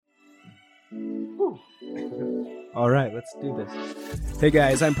All right, let's do this. Hey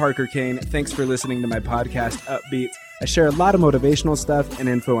guys, I'm Parker Kane. Thanks for listening to my podcast, Upbeat. I share a lot of motivational stuff and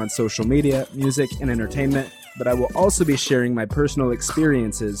info on social media, music, and entertainment, but I will also be sharing my personal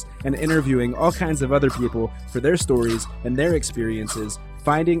experiences and interviewing all kinds of other people for their stories and their experiences,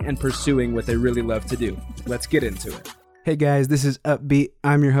 finding and pursuing what they really love to do. Let's get into it. Hey guys, this is Upbeat.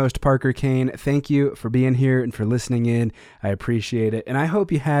 I'm your host, Parker Kane. Thank you for being here and for listening in. I appreciate it. And I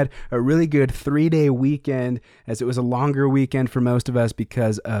hope you had a really good 3-day weekend, as it was a longer weekend for most of us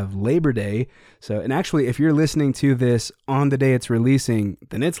because of Labor Day. And actually, if you're listening to this on the day it's releasing,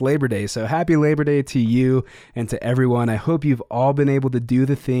 then it's Labor Day. So happy Labor Day to you and to everyone. I hope you've all been able to do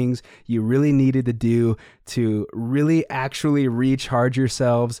the things you really needed to do to really actually recharge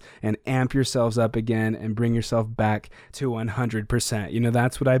yourselves and amp yourselves up again and bring yourself back to 100%. You know,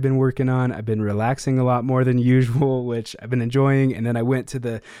 that's what I've been working on. I've been relaxing a lot more than usual, which I've been enjoying. And then I went to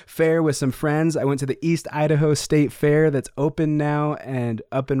the fair with some friends. I went to the East Idaho State Fair that's open now and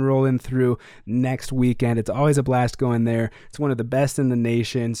up and rolling through next weekend. It's always a blast going there. It's one of the best in the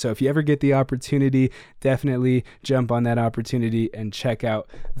nation. So if you ever get the opportunity, definitely jump on that opportunity and check out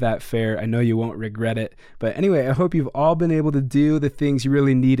that fair. I know you won't regret it. But anyway, I hope you've all been able to do the things you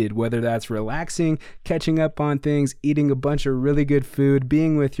really needed, whether that's relaxing, catching up on things, eating a bunch of really good food,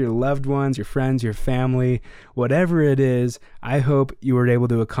 being with your loved ones, your friends, your family, whatever it is. I hope you were able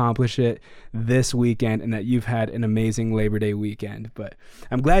to accomplish it this weekend and that you've had an amazing Labor Day weekend. But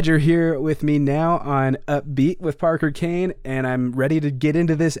I'm glad you're here with me now on Upbeat with Parker Kane, and I'm ready to get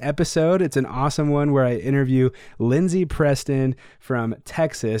into this episode. It's an awesome one where I interview Lindsay Preston from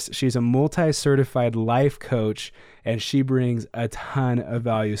Texas. She's a multi-certified life coach, and she brings a ton of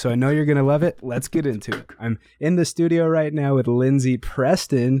value. So I know you're going to love it. Let's get into it. I'm in the studio right now with Lindsay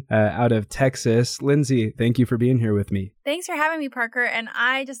Preston out of Texas. Lindsay, thank you for being here with me. Thanks for having me, Parker. And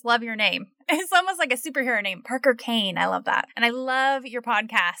I just love your name. It's almost like a superhero name, Parker Kane. I love that. And I love your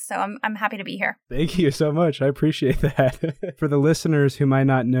podcast. So I'm happy to be here. Thank you so much. I appreciate that. For the listeners who might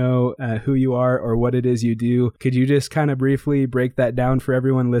not know who you are or what it is you do, could you just kind of briefly break that down for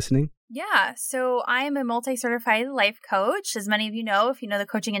everyone listening? Yeah, so I am a multi-certified life coach. As many of you know, if you know the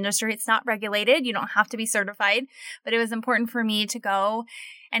coaching industry, it's not regulated. You don't have to be certified, but it was important for me to go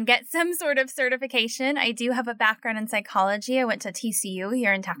and get some sort of certification. I do have a background in psychology. I went to TCU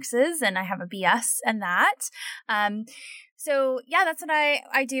here in Texas, and I have a BS in that. So yeah, that's what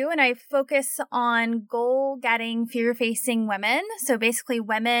I do. And I focus on goal-getting, fear-facing women. So basically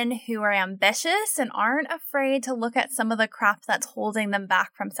women who are ambitious and aren't afraid to look at some of the crap that's holding them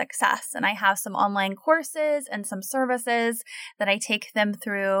back from success. And I have some online courses and some services that I take them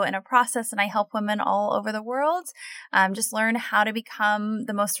through in a process, and I help women all over the world just learn how to become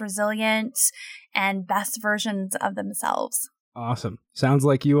the most resilient and best versions of themselves. Awesome. Sounds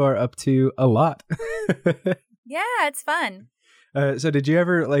like you are up to a lot. Yeah, it's fun. So did you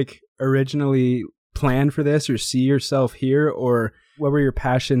ever originally plan for this or see yourself here, or what were your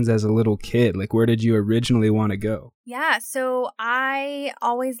passions as a little kid? Where did you originally want to go? Yeah, so I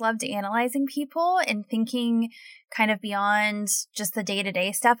always loved analyzing people and thinking kind of beyond just the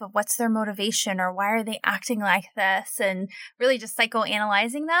day-to-day stuff of what's their motivation or why are they acting like this, and really just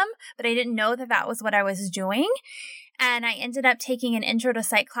psychoanalyzing them. But I didn't know that that was what I was doing. And I ended up taking an intro to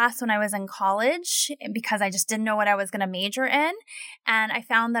psych class when I was in college because I just didn't know what I was going to major in. And I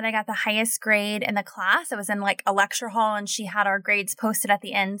found that I got the highest grade in the class. I was in a lecture hall, and she had our grades posted at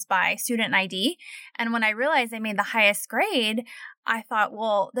the end by student ID. And when I realized I made the highest grade, I thought,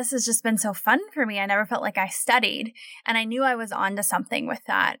 well, this has just been so fun for me. I never felt like I studied, and I knew I was onto something with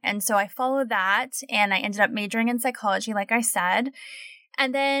that. And so I followed that, and I ended up majoring in psychology, like I said.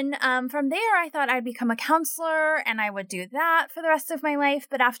 And then from there, I thought I'd become a counselor and I would do that for the rest of my life.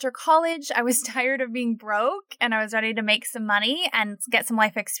 But after college, I was tired of being broke and I was ready to make some money and get some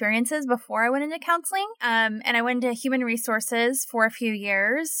life experiences before I went into counseling. And I went into human resources for a few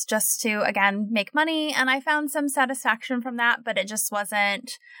years just to, again, make money. And I found some satisfaction from that, but it just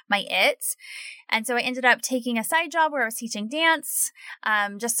wasn't my it. And so I ended up taking a side job where I was teaching dance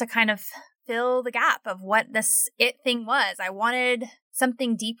just to kind of fill the gap of what this it thing was. I wanted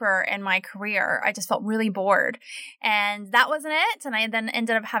something deeper in my career. I just felt really bored. And that wasn't it. And I then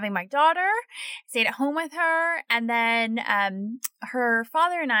ended up having my daughter, stayed at home with her. And then her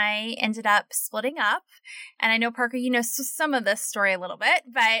father and I ended up splitting up. And I know, Parker, you know some of this story a little bit,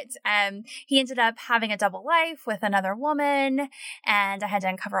 but he ended up having a double life with another woman. And I had to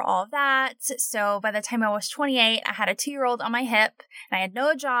uncover all of that. So by the time I was 28, I had a 2-year-old on my hip and I had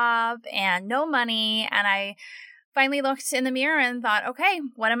no job and no money. And I finally looked in the mirror and thought, okay,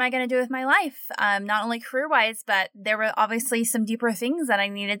 what am I going to do with my life? Not only career-wise, but there were obviously some deeper things that I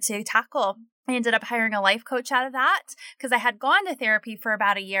needed to tackle. I ended up hiring a life coach out of that because I had gone to therapy for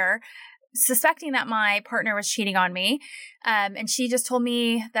about a year, suspecting that my partner was cheating on me. And she just told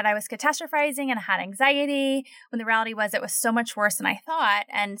me that I was catastrophizing and I had anxiety, when the reality was it was so much worse than I thought.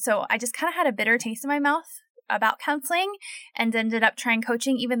 And so I just kind of had a bitter taste in my mouth about counseling and ended up trying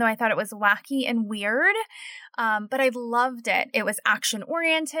coaching, even though I thought it was wacky and weird. But I loved it. It was action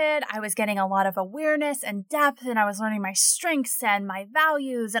oriented. I was getting a lot of awareness and depth, and I was learning my strengths and my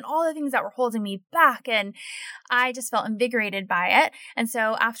values and all the things that were holding me back. And I just felt invigorated by it. And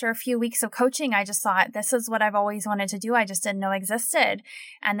so after a few weeks of coaching, I just thought, this is what I've always wanted to do. I just didn't know existed.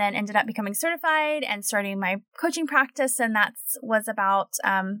 And then ended up becoming certified and starting my coaching practice. And that was about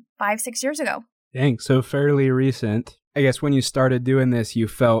 5-6 years ago. Dang, so fairly recent. I guess when you started doing this, you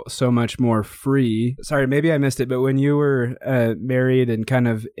felt so much more free. Sorry, maybe I missed it, but when you were married and kind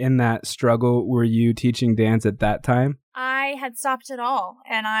of in that struggle, were you teaching dance at that time? I had stopped it all,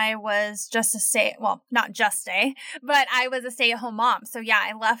 and I was just not just but I was a stay-at-home mom. So yeah,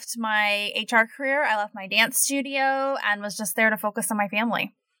 I left my HR career, I left my dance studio, and was just there to focus on my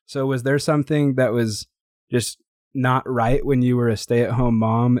family. So was there something that was just not right when you were a stay-at-home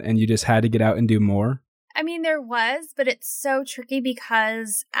mom and you just had to get out and do more? I mean, there was, but it's so tricky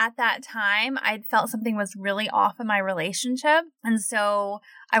because at that time I'd felt something was really off in my relationship. And so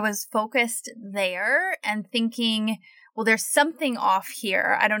I was focused there and thinking, well, there's something off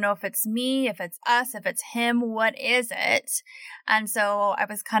here. I don't know if it's me, if it's us, if it's him, what is it? And so I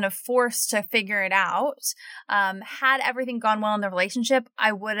was kind of forced to figure it out. Had everything gone well in the relationship,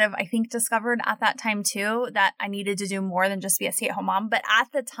 I would have, I think, discovered at that time too that I needed to do more than just be a stay-at-home mom. But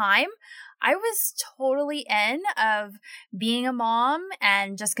at the time, I was totally in of being a mom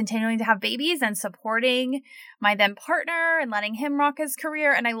and just continuing to have babies and supporting my then partner and letting him rock his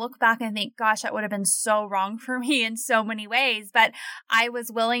career. And I look back and think, gosh, that would have been so wrong for me in so many ways. But I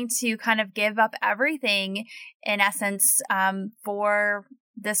was willing to kind of give up everything in essence for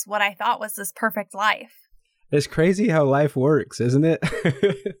this, what I thought was this perfect life. It's crazy how life works, isn't it?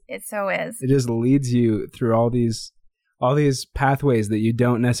 It so is. It just leads you through all these pathways that you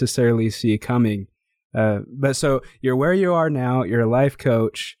don't necessarily see coming. But so you're where you are now, you're a life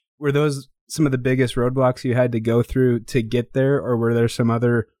coach. Were those some of the biggest roadblocks you had to go through to get there? Or were there some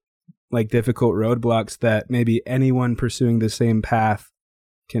other like difficult roadblocks that maybe anyone pursuing the same path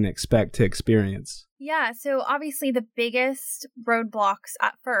can expect to experience? Yeah, so obviously the biggest roadblocks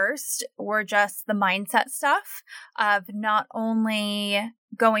at first were just the mindset stuff of not only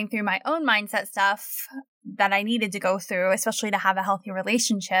going through my own mindset stuff that I needed to go through, especially to have a healthy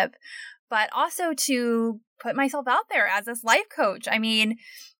relationship, but also to put myself out there as this life coach. I mean,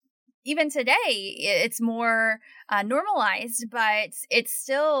 even today, it's more normalized, but it's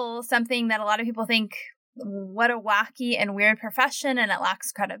still something that a lot of people think, what a wacky and weird profession, and it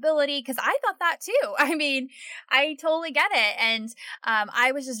lacks credibility, because I thought that too. I mean, I totally get it. And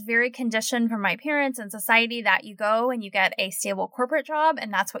I was just very conditioned from my parents and society that you go and you get a stable corporate job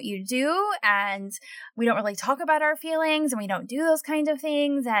and that's what you do. And we don't really talk about our feelings and we don't do those kinds of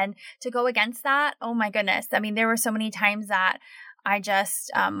things. And to go against that, oh my goodness. I mean, there were so many times that I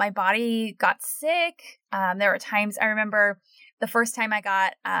just, my body got sick. There were times I remember the first time I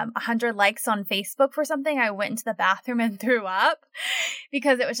got 100 likes on Facebook for something, I went into the bathroom and threw up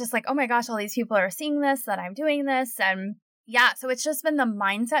because it was just like, oh my gosh, all these people are seeing this, that I'm doing this. And yeah, so it's just been the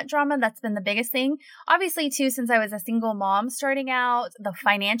mindset drama that's been the biggest thing. Obviously, too, since I was a single mom starting out, the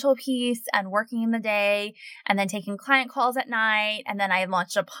financial piece and working in the day and then taking client calls at night. And then I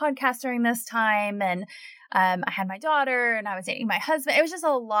launched a podcast during this time, and I had my daughter and I was dating my husband. It was just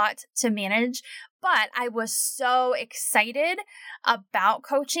a lot to manage, but I was so excited about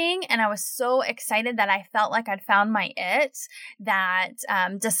coaching, and I was so excited that I felt like I'd found my it, that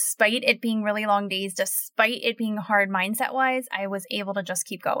despite it being really long days, despite it being hard mindset wise, I was able to just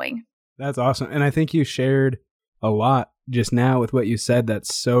keep going. That's awesome. And I think you shared a lot just now with what you said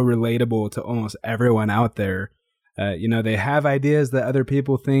that's so relatable to almost everyone out there. They have ideas that other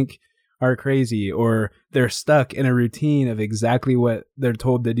people think are crazy, or they're stuck in a routine of exactly what they're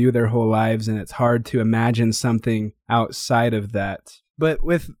told to do their whole lives, and it's hard to imagine something outside of that. But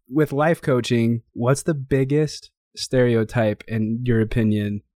with life coaching, what's the biggest stereotype, in your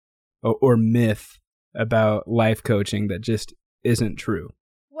opinion, or myth about life coaching that just isn't true?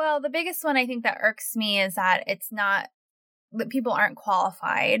 Well, the biggest one I think that irks me is that that people aren't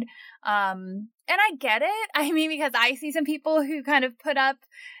qualified. And I get it. I mean, because I see some people who kind of put up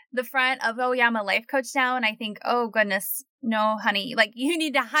the front of, oh yeah, I'm a life coach now. And I think, oh goodness, no, honey, like you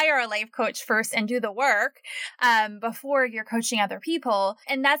need to hire a life coach first and do the work before you're coaching other people.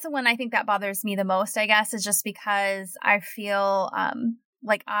 And that's the one I think that bothers me the most, I guess, is just because I feel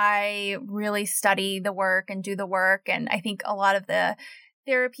like I really study the work and do the work. And I think a lot of the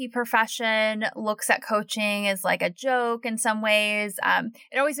therapy profession looks at coaching as like a joke in some ways.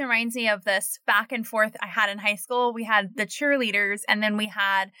 It always reminds me of this back and forth I had in high school. We had the cheerleaders, and then we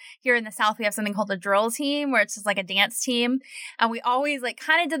had here in the South, we have something called a drill team, where it's just like a dance team. And we always like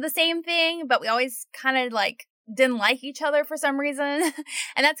kind of did the same thing, but we always kind of like didn't like each other for some reason.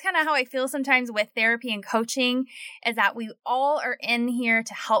 And that's kind of how I feel sometimes with therapy and coaching, is that we all are in here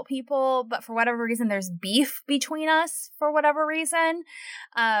to help people, but for whatever reason, there's beef between us for whatever reason.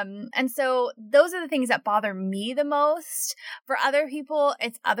 And so those are the things that bother me the most. For other people,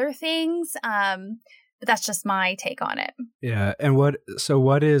 it's other things. But that's just my take on it. Yeah. And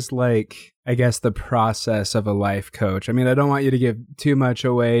what is like, I guess, the process of a life coach? I mean, I don't want you to give too much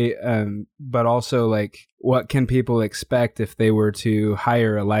away, but also like, what can people expect if they were to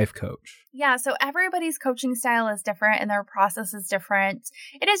hire a life coach? Yeah, so everybody's coaching style is different and their process is different.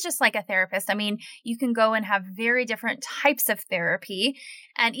 It is just like a therapist. I mean, you can go and have very different types of therapy.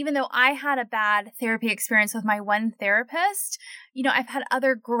 And even though I had a bad therapy experience with my one therapist, you know, I've had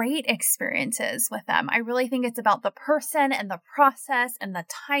other great experiences with them. I really think it's about the person and the process and the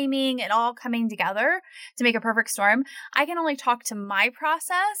timing and all coming together to make a perfect storm. I can only talk to my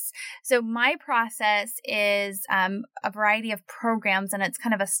process. So my process is a variety of programs, and it's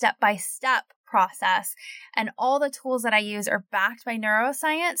kind of a step-by-step process. And all the tools that I use are backed by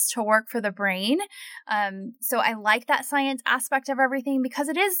neuroscience to work for the brain. So I like that science aspect of everything, because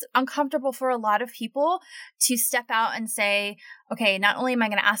it is uncomfortable for a lot of people to step out and say, okay, not only am I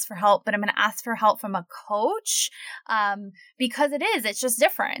going to ask for help, but I'm going to ask for help from a coach, because it's just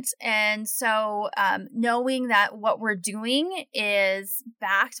different. And so knowing that what we're doing is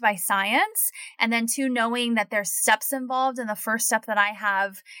backed by science, and then two, knowing that there's steps involved, and the first step that I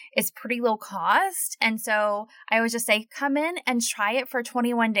have is pretty low cost. And so I always just say, come in and try it for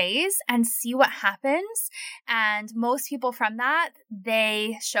 21 days and see what happens. And most people from that,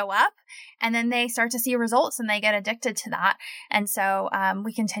 they show up and then they start to see results and they get addicted to that. And so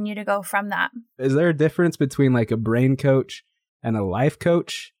we continue to go from that. Is there a difference between like a brain coach and a life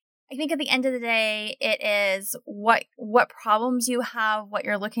coach? I think at the end of the day, it is what problems you have, what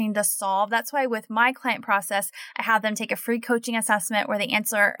you're looking to solve. That's why with my client process, I have them take a free coaching assessment where they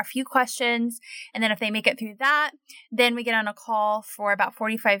answer a few questions. And then if they make it through that, then we get on a call for about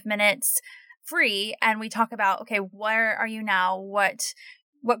 45 minutes free. And we talk about, okay, where are you now? What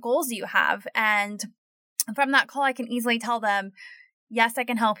goals do you have? And from that call, I can easily tell them, yes, I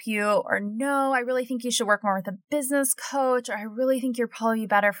can help you, or no, I really think you should work more with a business coach, or I really think you're probably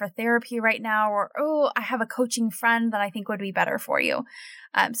better for therapy right now, or, oh, I have a coaching friend that I think would be better for you.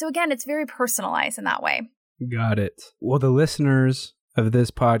 So again, it's very personalized in that way. Got it. Well, the listeners of this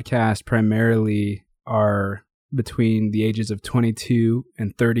podcast primarily are between the ages of 22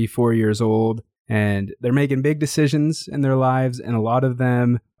 and 34 years old, and they're making big decisions in their lives, and a lot of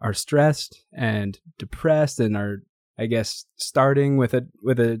them are stressed and depressed and are, I guess, starting with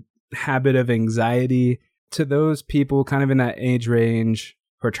a habit of anxiety. To those people kind of in that age range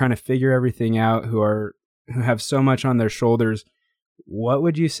who are trying to figure everything out, who have so much on their shoulders, what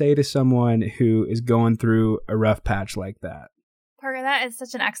would you say to someone who is going through a rough patch like that? Parker, that is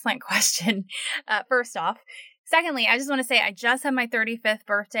such an excellent question. First off. Secondly, I just want to say I just had my 35th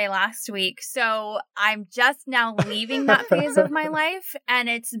birthday last week. So I'm just now leaving that phase of my life. And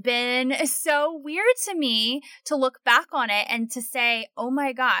it's been so weird to me to look back on it and to say, oh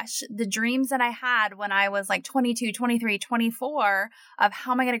my gosh, the dreams that I had when I was like 22, 23, 24 of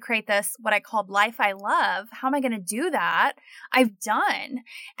how am I going to create this, what I called life I love? How am I going to do that? I've done.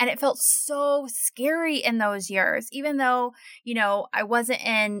 And it felt so scary in those years, even though, you know, I wasn't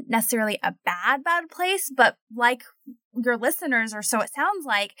in necessarily a bad place, but like your listeners, or so it sounds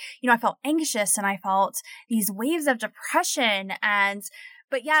like, you know, I felt anxious and I felt these waves of depression,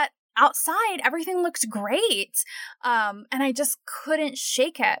 but yet outside everything looked great. And I just couldn't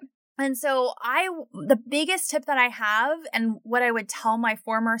shake it. And so the biggest tip that I have, and what I would tell my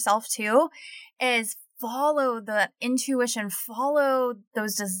former self too, is follow the intuition, follow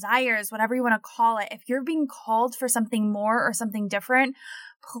those desires, whatever you want to call it. If you're being called for something more or something different,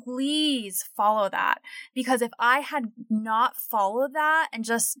 please follow that. Because if I had not followed that, and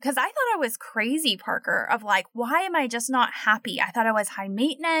just because I thought I was crazy, Parker, of like, why am I just not happy? I thought I was high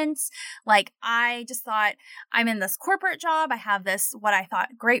maintenance. Like, I just thought I'm in this corporate job. I have this, what I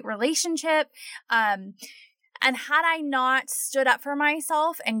thought, great relationship. And had I not stood up for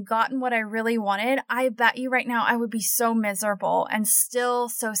myself and gotten what I really wanted, I bet you right now I would be so miserable and still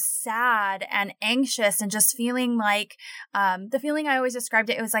so sad and anxious and just feeling like the feeling I always described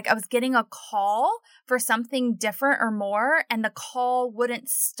it was like I was getting a call for something different or more, and the call wouldn't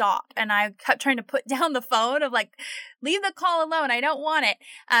stop. And I kept trying to put down the phone of like, leave the call alone. I don't want it.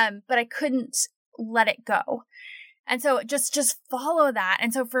 But I couldn't let it go. And so just follow that.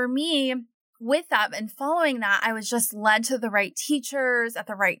 And so for me, with that and following that, I was just led to the right teachers at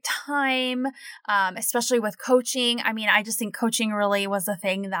the right time, especially with coaching. I mean, I just think coaching really was the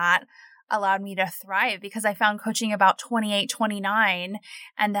thing that allowed me to thrive, because I found coaching about 28, 29.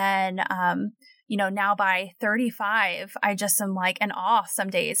 And then, now by 35, I just am like in awe some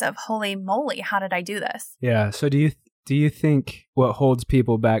days of, holy moly, how did I do this? Yeah. So do you think what holds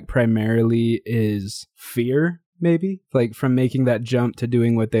people back primarily is fear, maybe? Like from making that jump to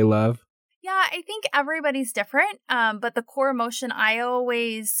doing what they love? Yeah, I think everybody's different, but the core emotion I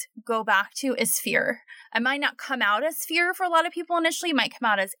always go back to is fear. It might not come out as fear for a lot of people initially. It might come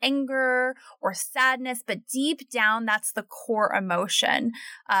out as anger or sadness, but deep down, that's the core emotion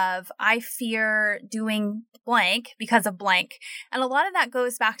of I fear doing blank because of blank. And a lot of that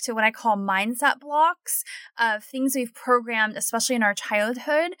goes back to what I call mindset blocks of things we've programmed, especially in our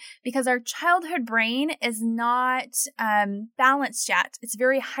childhood, because our childhood brain is not balanced yet. It's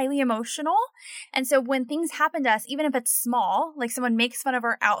very highly emotional. And so when things happen to us, even if it's small, like someone makes fun of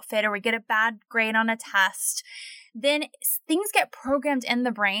our outfit or we get a bad grade on a test, then things get programmed in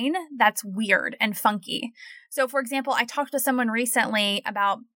the brain that's weird and funky. So for example, I talked to someone recently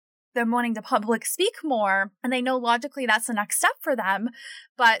about them wanting to public speak more, and they know logically that's the next step for them.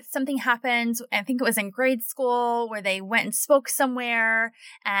 But something happened, I think it was in grade school, where they went and spoke somewhere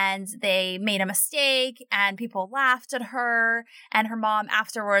and they made a mistake and people laughed at her. And her mom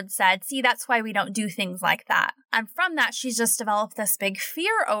afterwards said, see, that's why we don't do things like that. And from that, she's just developed this big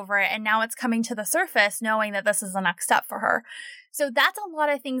fear over it. And now it's coming to the surface, knowing that this is the next step for her. So that's a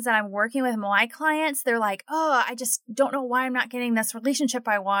lot of things that I'm working with my clients. They're like, oh, I just don't know why I'm not getting this relationship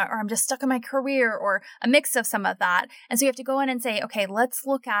I want, or I'm just stuck in my career, or a mix of some of that. And so you have to go in and say, okay, let's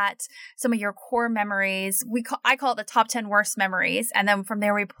look at some of your core memories. I call it the top 10 worst memories. And then from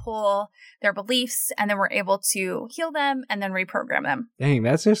there, we pull their beliefs, and then we're able to heal them and then reprogram them. Dang,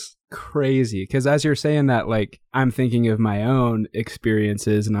 that's just crazy. Because as you're saying that, like, I'm thinking of my own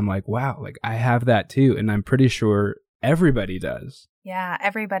experiences and I'm like, wow, like I have that too. And I'm pretty sure everybody does. Yeah,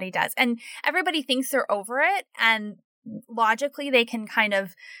 everybody does. And everybody thinks they're over it. And logically, they can kind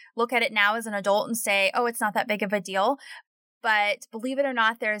of look at it now as an adult and say, oh, it's not that big of a deal. But believe it or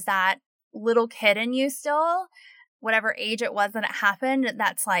not, there's that little kid in you still, whatever age it was that it happened,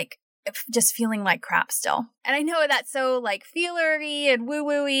 that's like just feeling like crap still. And I know that's so like feelery and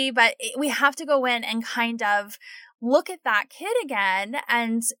woo-woo-y, but we have to go in and kind of look at that kid again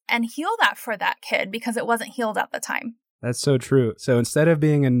and heal that for that kid, because it wasn't healed at the time. That's so true. So instead of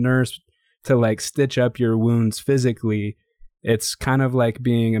being a nurse to like stitch up your wounds physically, it's kind of like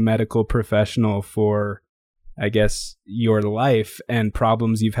being a medical professional for, I guess, your life and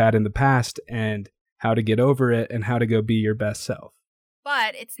problems you've had in the past and how to get over it and how to go be your best self.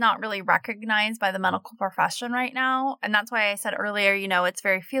 But it's not really recognized by the medical profession right now. And that's why I said earlier, it's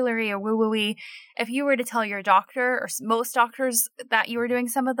very feelery or woo-woo-y. If you were to tell your doctor or most doctors that you were doing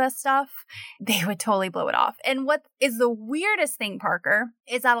some of this stuff, they would totally blow it off. And what is the weirdest thing, Parker,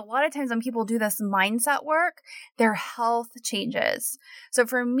 is that a lot of times when people do this mindset work, their health changes. So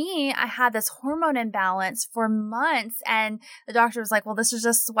for me, I had this hormone imbalance for months, and the doctor was like, well, this is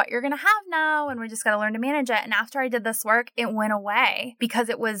just what you're going to have now, and we just got to learn to manage it. And after I did this work, it went away, because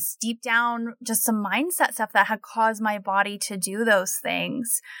it was deep down just some mindset stuff that had caused my body to do those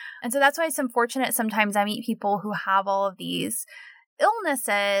things. And so that's why it's unfortunate sometimes I meet people who have all of these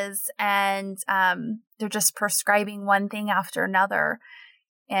illnesses and they're just prescribing one thing after another.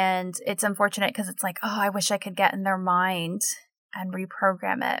 And it's unfortunate because it's like, oh, I wish I could get in their mind and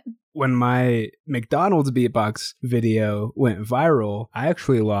reprogram it. When my McDonald's beatbox video went viral, I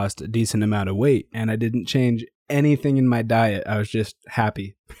actually lost a decent amount of weight, and I didn't change anything in my diet. I was just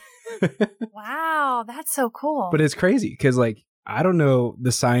happy. Wow, that's so cool. But it's crazy because, like, I don't know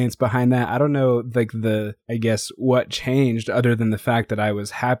the science behind that. I don't know, like, I guess, what changed other than the fact that I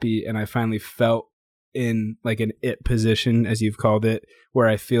was happy and I finally felt in, like, an it position, as you've called it, where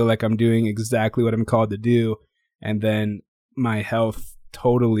I feel like I'm doing exactly what I'm called to do. And then my health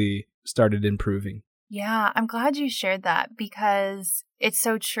totally started improving. Yeah, I'm glad you shared that, because it's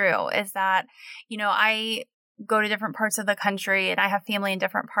so true, is that, I go to different parts of the country and I have family in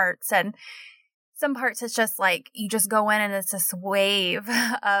different parts, and some parts it's just like you just go in and it's this wave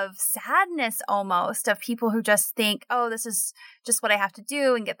of sadness almost of people who just think, oh, this is just what I have to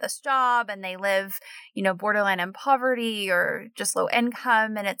do and get this job. And they live, borderline in poverty or just low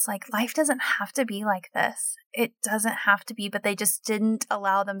income. And it's like, life doesn't have to be like this. It doesn't have to be, but they just didn't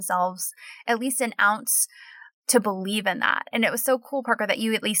allow themselves at least an ounce to believe in that. And it was so cool, Parker, that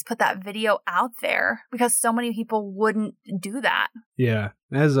you at least put that video out there because so many people wouldn't do that. Yeah,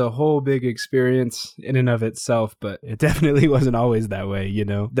 that's a whole big experience in and of itself, but it definitely wasn't always that way,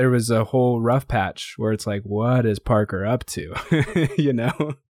 There was a whole rough patch where it's like, what is Parker up to,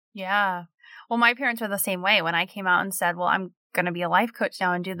 Yeah. Well, my parents were the same way. When I came out and said, well, I'm going to be a life coach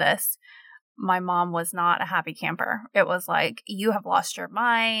now and do this, my mom was not a happy camper. It was like, you have lost your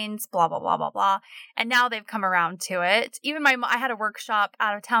minds, blah, blah, blah, blah, blah. And now they've come around to it. Even I had a workshop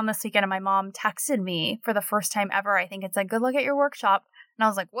out of town this weekend and my mom texted me for the first time ever. I think it said, good luck at your workshop. And I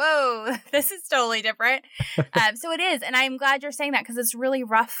was like, whoa, this is totally different. So it is. And I'm glad you're saying that because it's really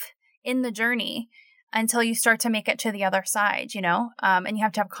rough in the journey until you start to make it to the other side, and you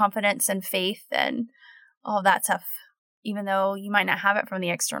have to have confidence and faith and all of that stuff, even though you might not have it from the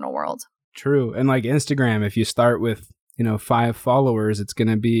external world. True. And like Instagram, if you start with, 5 followers, it's going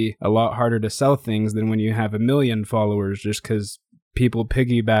to be a lot harder to sell things than when you have 1 million followers just because people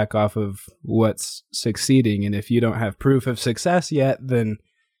piggyback off of what's succeeding. And if you don't have proof of success yet, then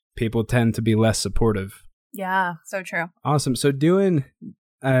people tend to be less supportive. Yeah, so true. Awesome. So doing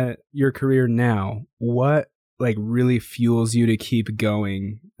your career now, what really fuels you to keep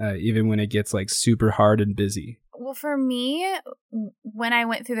going even when it gets super hard and busy? Well, for me, when I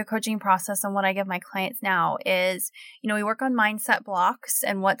went through the coaching process and what I give my clients now is, we work on mindset blocks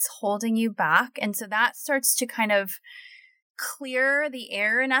and what's holding you back. And so that starts to kind of clear the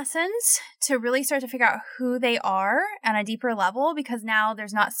air in essence to really start to figure out who they are on a deeper level, because now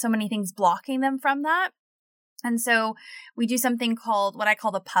there's not so many things blocking them from that. And so we do something called what I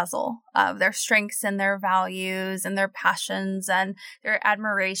call the puzzle of their strengths and their values and their passions and their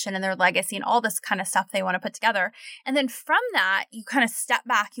admiration and their legacy and all this kind of stuff they want to put together. And then from that, you kind of step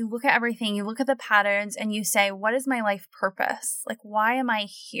back, you look at everything, you look at the patterns and you say, what is my life purpose? Why am I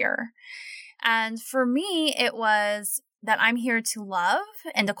here? And for me, it was that I'm here to love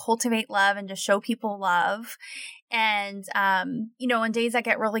and to cultivate love and to show people love. And, on days that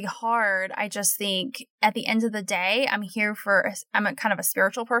get really hard, I just think at the end of the day, I'm a kind of a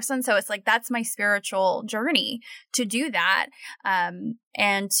spiritual person. So it's like, that's my spiritual journey to do that,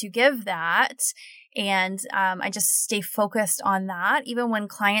 and to give that. And I just stay focused on that, even when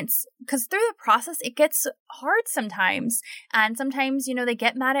clients, because through the process, it gets hard sometimes. And sometimes, they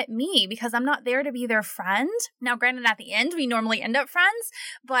get mad at me because I'm not there to be their friend. Now, granted, at the end, we normally end up friends,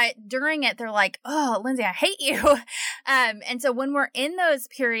 but during it, they're like, oh, Lindsay, I hate you. And so when we're in those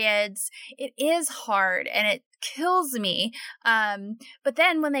periods, it is hard and it kills me. But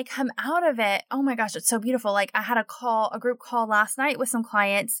then when they come out of it, oh my gosh, it's so beautiful. I had a group call last night with some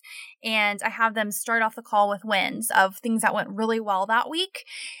clients, and I have them start off the call with wins of things that went really well that week.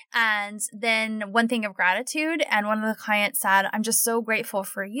 And then one thing of gratitude. And one of the clients said, I'm just so grateful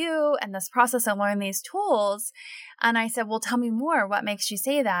for you and this process of learning these tools. And I said, well, tell me more. What makes you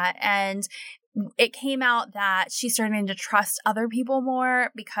say that? And it came out that she's starting to trust other people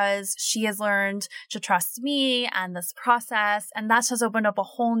more because she has learned to trust me and this process. And that's just opened up a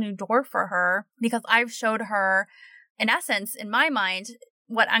whole new door for her because I've showed her, in essence, in my mind,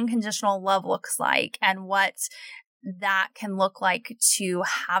 what unconditional love looks like and what that can look like to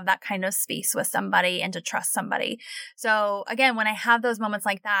have that kind of space with somebody and to trust somebody. So again, when I have those moments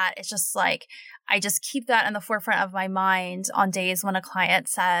like that, it's just like, I just keep that in the forefront of my mind on days when a client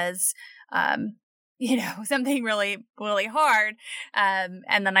says, something really, really hard. And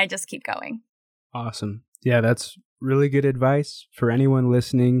then I just keep going. Awesome. Yeah, that's really good advice for anyone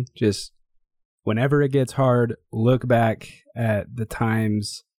listening. Just whenever it gets hard, look back at the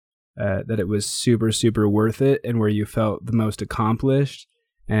times that it was super, super worth it and where you felt the most accomplished,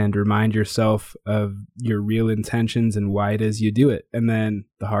 and remind yourself of your real intentions and why it is you do it. And then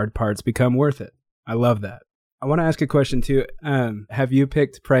the hard parts become worth it. I love that. I want to ask a question too. Have you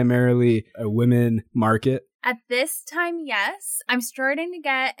picked primarily a women market? At this time, yes. I'm starting to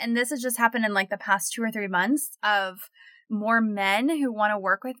get, and this has just happened in the past 2 or 3 months, of more men who want to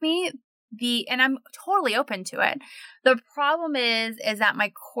work with me. And I'm totally open to it. The problem is that my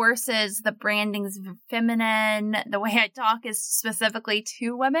courses, the branding's feminine, the way I talk is specifically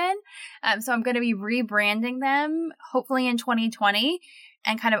to women. So I'm going to be rebranding them hopefully in 2020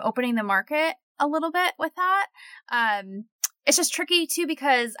 and kind of opening the market a little bit with that. it's just tricky too,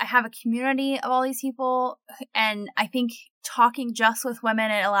 because I have a community of all these people, and I think talking just with women,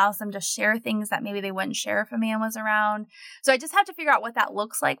 it allows them to share things that maybe they wouldn't share if a man was around. So I just have to figure out what that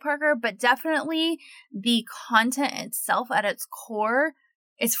looks like, Parker. But definitely the content itself at its core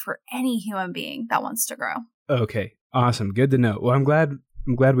is for any human being that wants to grow. Okay, awesome. Good to know. Well, I'm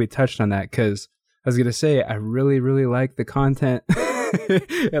glad we touched on that, because I was going to say, I really, really like the content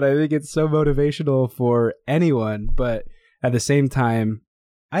and I think it's so motivational for anyone. But at the same time,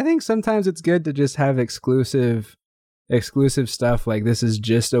 I think sometimes it's good to just have exclusive stuff. Like, this is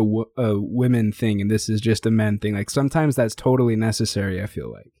just a women thing and this is just a men thing. Like, sometimes that's totally necessary, I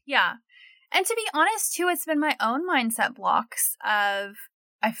feel like. Yeah. And to be honest too, it's been my own mindset blocks of,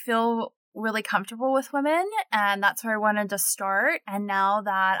 I feel really comfortable with women, and that's where I wanted to start. And now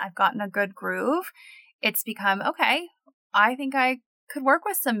that I've gotten a good groove, it's become, okay, I think I could work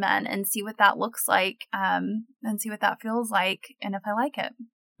with some men and see what that looks like, and see what that feels like, and if I like it.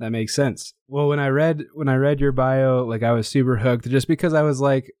 That makes sense. Well, when I read your bio, like, I was super hooked, just because I was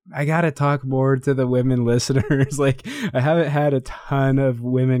like, I got to talk more to the women listeners. Like, I haven't had a ton of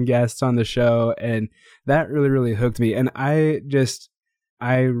women guests on the show, and that really, really hooked me. And I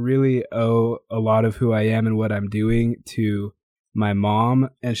really owe a lot of who I am and what I'm doing to my mom,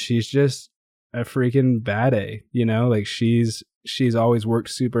 and she's just a freaking bad A, you know? Like, she's always worked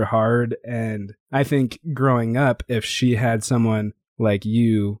super hard, and I think growing up, if she had someone like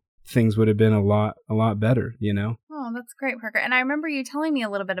you, things would have been a lot better, you know? Oh, that's great, Parker. And I remember you telling me a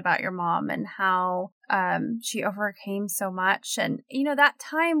little bit about your mom and how she overcame so much. And, you know, that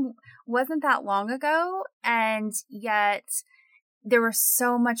time wasn't that long ago, and yet there was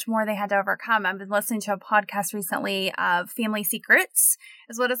so much more they had to overcome. I've been listening to a podcast recently of Family Secrets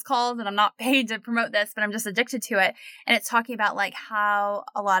is what it's called. And I'm not paid to promote this, but I'm just addicted to it. And it's talking about like how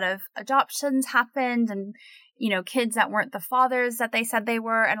a lot of adoptions happened, and, you know, kids that weren't the fathers that they said they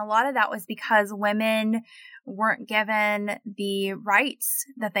were. And a lot of that was because women weren't given the rights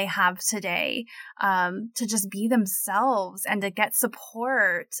that they have today, to just be themselves and to get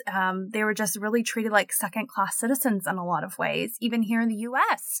support. They were just really treated like second-class citizens in a lot of ways, even here in the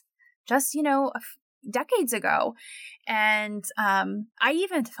U.S., just, you know, decades ago. And I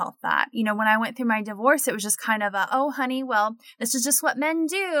even felt that, you know, when I went through my divorce, it was just kind of a, oh, honey, well, this is just what men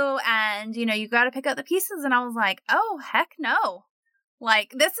do. And, you know, you got to pick up the pieces. And I was like, oh, heck no.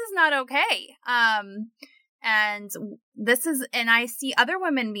 Like, this is not okay. And I see other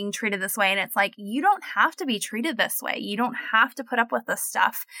women being treated this way, and it's like, you don't have to be treated this way. You don't have to put up with this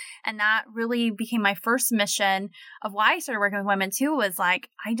stuff. And that really became my first mission of why I started working with women too, was like,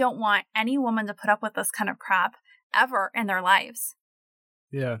 I don't want any woman to put up with this kind of crap ever in their lives.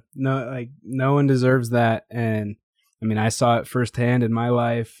 Yeah, no, like, no one deserves that. And I mean, I saw it firsthand in my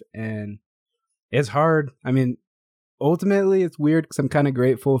life, and it's hard. I mean, ultimately it's weird because I'm kind of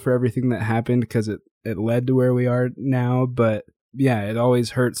grateful for everything that happened, because it led to where we are now. But yeah, it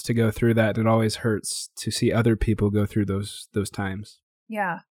always hurts to go through that. It always hurts to see other people go through those times.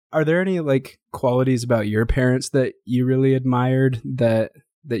 Yeah. Are there any like qualities about your parents that you really admired that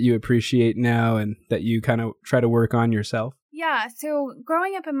you appreciate now and that you kind of try to work on yourself? Yeah. So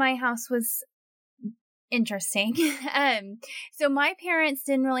growing up in my house was interesting. So my parents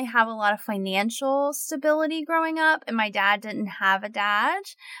didn't really have a lot of financial stability growing up, and my dad didn't have a dad.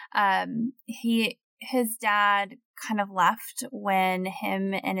 His dad kind of left when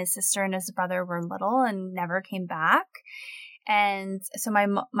him and his sister and his brother were little and never came back. And so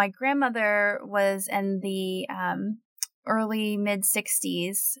my grandmother was in the early mid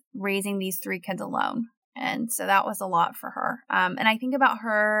 60s raising these 3 kids alone. And so that was a lot for her. And I think about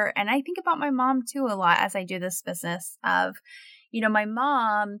her, and I think about my mom too a lot as I do this business of, you know, my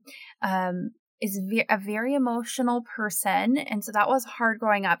mom is a very emotional person. And so that was hard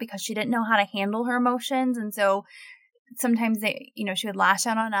growing up because she didn't know how to handle her emotions. And so sometimes she would lash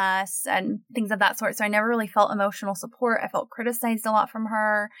out on us and things of that sort. So I never really felt emotional support. I felt criticized a lot from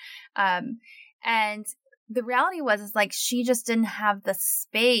her. And the reality is like, she just didn't have the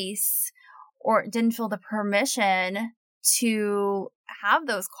space or didn't feel the permission to have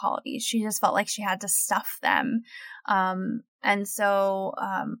those qualities. She just felt like she had to stuff them. And so,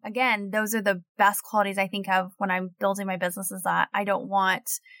 again, those are the best qualities I think of when I'm building my business, is that I don't want,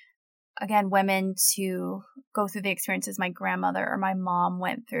 again, women to go through the experiences my grandmother or my mom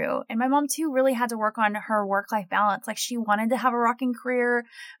went through. And my mom too really had to work on her work-life balance. Like, she wanted to have a rocking career,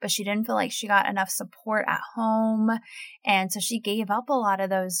 but she didn't feel like she got enough support at home. And so she gave up a lot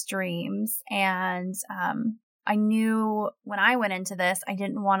of those dreams. And I knew when I went into this, I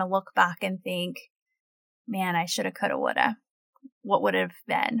didn't want to look back and think, man, I shoulda, coulda, woulda. What would it have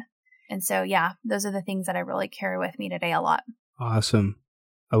been? And so, yeah, those are the things that I really carry with me today a lot. Awesome.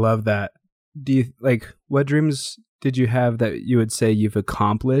 I love that. Do you what dreams did you have that you would say you've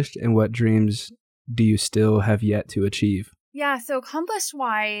accomplished, and what dreams do you still have yet to achieve? Yeah. So accomplished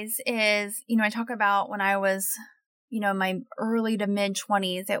wise is, I talk about when I was, my early to mid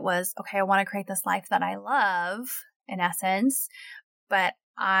 20s, it was, okay, I want to create this life that I love in essence, but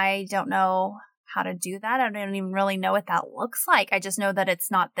I don't know how to do that. I don't even really know what that looks like. I just know that it's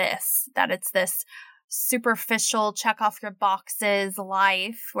not this, that it's this superficial check off your boxes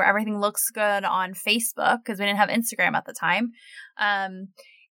life where everything looks good on Facebook, because we didn't have Instagram at the time.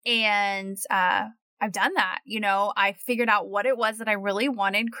 I've done that. I figured out what it was that I really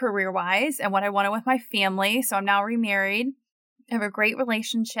wanted career wise and what I wanted with my family. So I'm now remarried. I have a great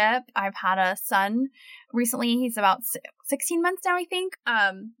relationship. I've had a son recently. He's about 16 months now, I think.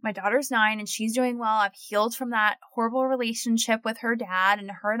 My daughter's 9 and she's doing well. I've healed from that horrible relationship with her dad,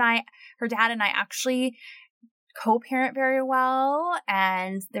 and her dad and I actually co-parent very well,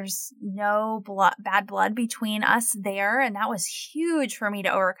 and there's no bad blood between us there. And that was huge for me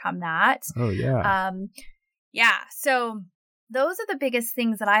to overcome that. Oh, yeah. Yeah. So those are the biggest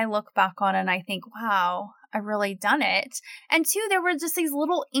things that I look back on and I think, wow, I've really done it. And two, there were just these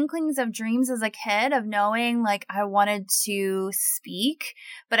little inklings of dreams as a kid of knowing like I wanted to speak,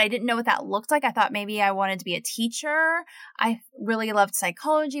 but I didn't know what that looked like. I thought maybe I wanted to be a teacher. I really loved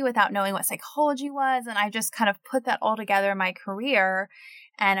psychology without knowing what psychology was. And I just kind of put that all together in my career,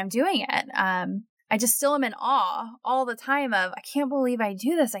 and I'm doing it. I just still am in awe all the time of, I can't believe I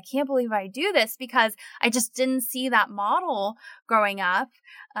do this. I can't believe I do this, because I just didn't see that model growing up.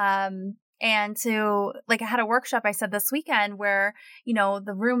 And I had a workshop I said this weekend where,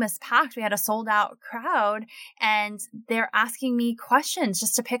 the room is packed. We had a sold out crowd, and they're asking me questions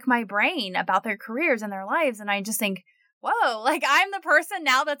just to pick my brain about their careers and their lives. And I just think, whoa, like I'm the person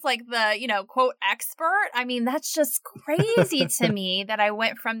now that's like the, quote, expert. I mean, that's just crazy to me that I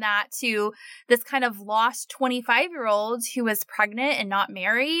went from that to this kind of lost 25-year-old who was pregnant and not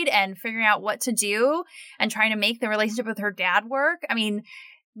married and figuring out what to do and trying to make the relationship with her dad work. I mean,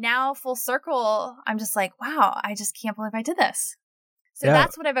 now full circle, I'm just like, wow, I just can't believe I did this. So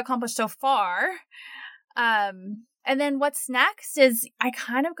That's what I've accomplished so far. And then what's next is I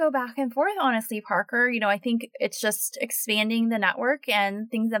kind of go back and forth, honestly, Parker. I think it's just expanding the network and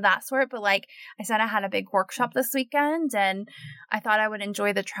things of that sort. But like I said, I had a big workshop this weekend, and I thought I would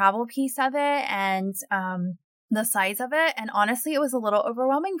enjoy the travel piece of it and the size of it. And honestly, it was a little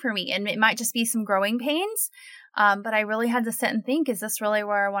overwhelming for me, and it might just be some growing pains. But I really had to sit and think, is this really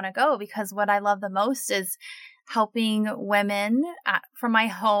where I want to go? Because what I love the most is helping women from my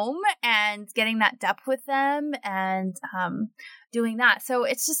home and getting that depth with them and doing that. So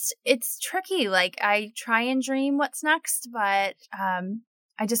it's tricky. Like I try and dream what's next, but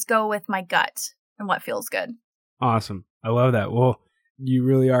I just go with my gut and what feels good. Awesome. I love that. Well, you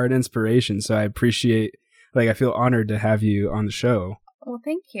really are an inspiration. So I appreciate, I feel honored to have you on the show. Well,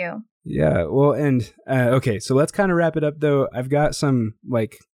 thank you. Yeah. Well, and okay, so let's kind of wrap it up though. I've got some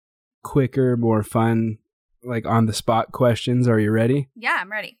quicker, more fun, on the spot questions. Are you ready? Yeah,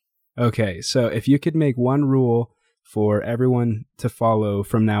 I'm ready. Okay. So if you could make one rule for everyone to follow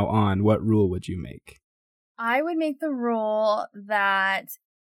from now on, what rule would you make? I would make the rule that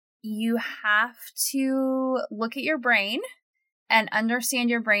you have to look at your brain and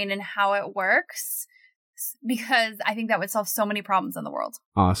understand your brain and how it works, because I think that would solve so many problems in the world.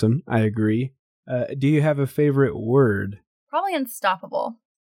 Awesome. I agree. Do you have a favorite word? Probably unstoppable.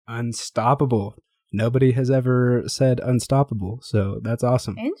 Unstoppable. Nobody has ever said unstoppable, so that's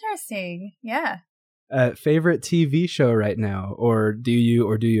awesome. Interesting. Yeah. Favorite TV show right now, or do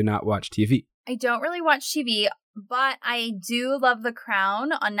you not watch TV? I don't really watch TV, but I do love The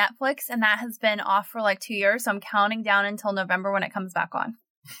Crown on Netflix, and that has been off for 2 years, so I'm counting down until November when it comes back on.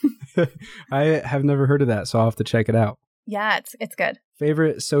 I have never heard of that, so I'll have to check it out. Yeah, it's good.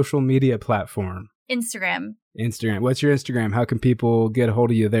 Favorite social media platform? Instagram. What's your Instagram? How can people get a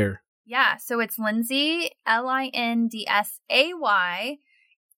hold of you there? Yeah, so it's Lindsay, Lindsay,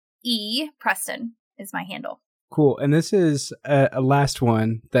 Preston is my handle. Cool. And this is a last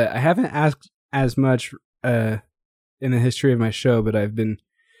one that I haven't asked as much in the history of my show, but I've been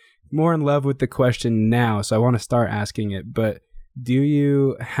more in love with the question now, so I want to start asking it. But do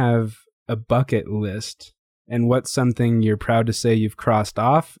you have a bucket list? And what's something you're proud to say you've crossed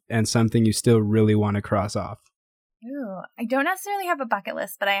off and something you still really want to cross off? Ooh, I don't necessarily have a bucket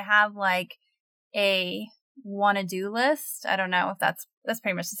list, but I have a wanna-do list. I don't know if that's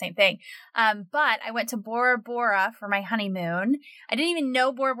pretty much the same thing. But I went to Bora Bora for my honeymoon. I didn't even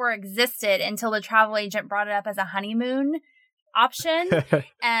know Bora Bora existed until the travel agent brought it up as a honeymoon option.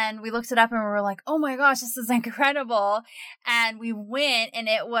 And we looked it up and we were like, oh my gosh, this is incredible. And we went and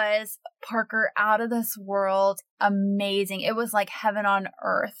it was, Parker, out of this world, amazing. It was like heaven on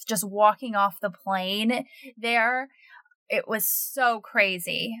earth, just walking off the plane there. It was so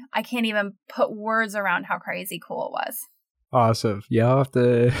crazy. I can't even put words around how crazy cool it was. Awesome. Yeah, I'll have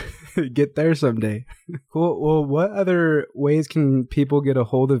to get there someday. Cool. Well, what other ways can people get a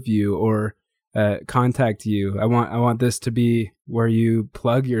hold of you or contact you? I want this to be where you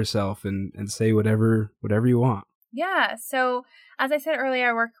plug yourself and say whatever you want. Yeah. So as I said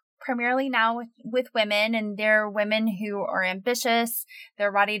earlier, I work primarily now with women, and they're women who are ambitious.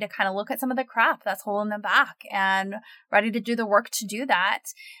 They're ready to kind of look at some of the crap that's holding them back and ready to do the work to do that.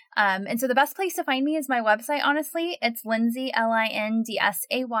 And so the best place to find me is my website, honestly. It's Lindsay, Lindsay,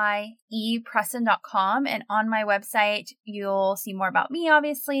 Preston.com. And on my website, you'll see more about me,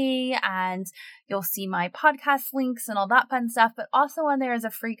 obviously, and you'll see my podcast links and all that fun stuff. But also on there is a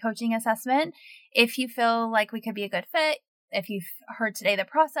free coaching assessment. If you feel like we could be a good fit, if you've heard today the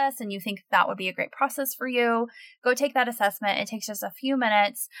process and you think that would be a great process for you, go take that assessment. It takes just a few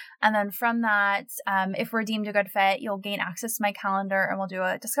minutes. And then from that, if we're deemed a good fit, you'll gain access to my calendar and we'll do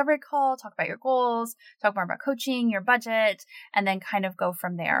a discovery call, talk about your goals, talk more about coaching, your budget, and then kind of go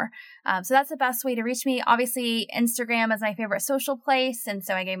from there. So that's the best way to reach me. Obviously, Instagram is my favorite social place. And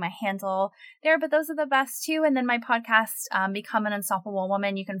so I gave my handle there, but those are the best too. And then my podcast, Become an Unstoppable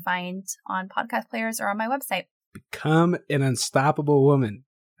Woman, you can find on podcast players or on my website. Become an unstoppable woman.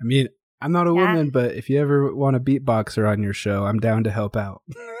 I mean, I'm not a woman, but if you ever want a beatboxer on your show, I'm down to help out.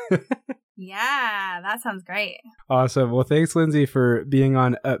 Yeah, that sounds great. Awesome. Well, thanks, Lindsay, for being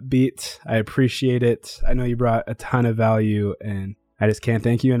on Upbeat. I appreciate it. I know you brought a ton of value, and I just can't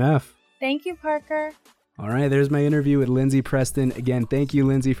thank you enough. Thank you, Parker. All right, there's my interview with Lindsay Preston. Again, thank you,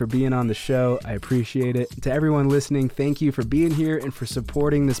 Lindsay, for being on the show. I appreciate it. To everyone listening, thank you for being here and for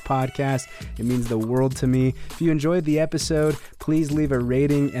supporting this podcast. It means the world to me. If you enjoyed the episode, please leave a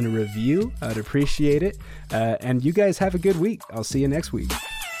rating and a review. I'd appreciate it. And you guys have a good week. I'll see you next week.